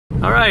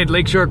All right,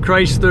 Lakeshore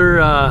Chrysler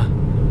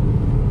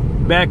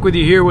back with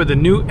you here with a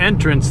new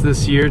entrance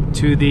this year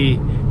to the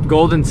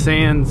Golden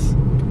Sands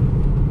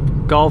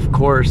Golf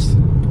Course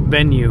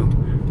venue.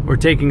 We're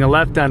taking a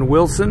left on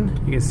Wilson.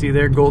 You can see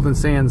there Golden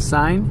Sands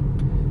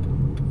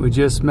sign. We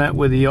just met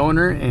with the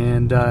owner,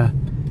 and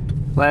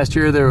last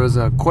year there was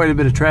quite a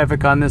bit of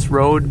traffic on this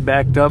road,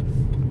 backed up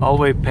all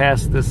the way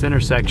past this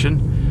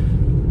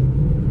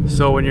intersection.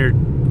 So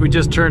we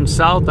just turned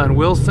south on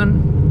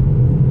Wilson,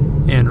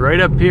 and right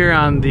up here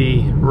on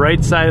the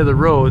right side of the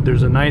road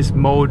there's a nice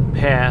mowed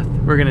path.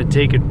 We're gonna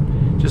take it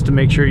just to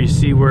make sure you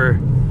see where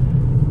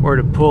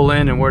to pull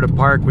in and where to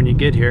park when you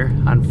get here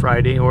on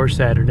Friday or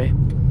Saturday.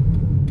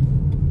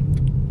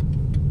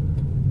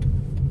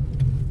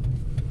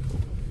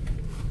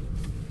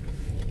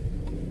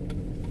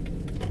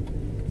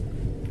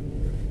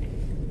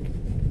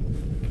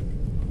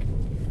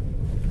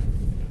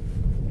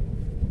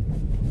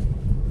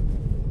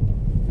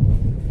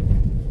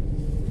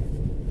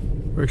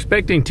 We're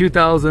expecting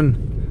 2,000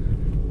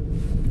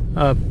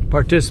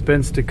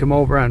 participants to come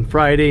over on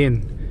Friday,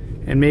 and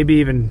maybe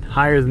even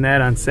higher than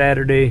that on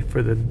Saturday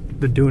for the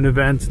dune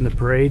events and the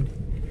parade.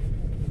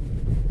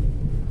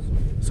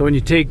 So when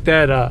you take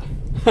that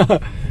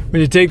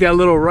when you take that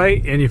little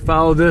right and you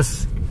follow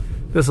this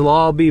will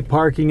all be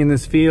parking in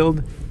this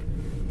field,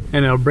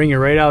 and it'll bring you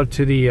right out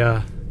to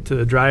the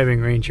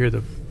driving range here,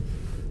 the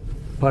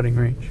putting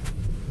range.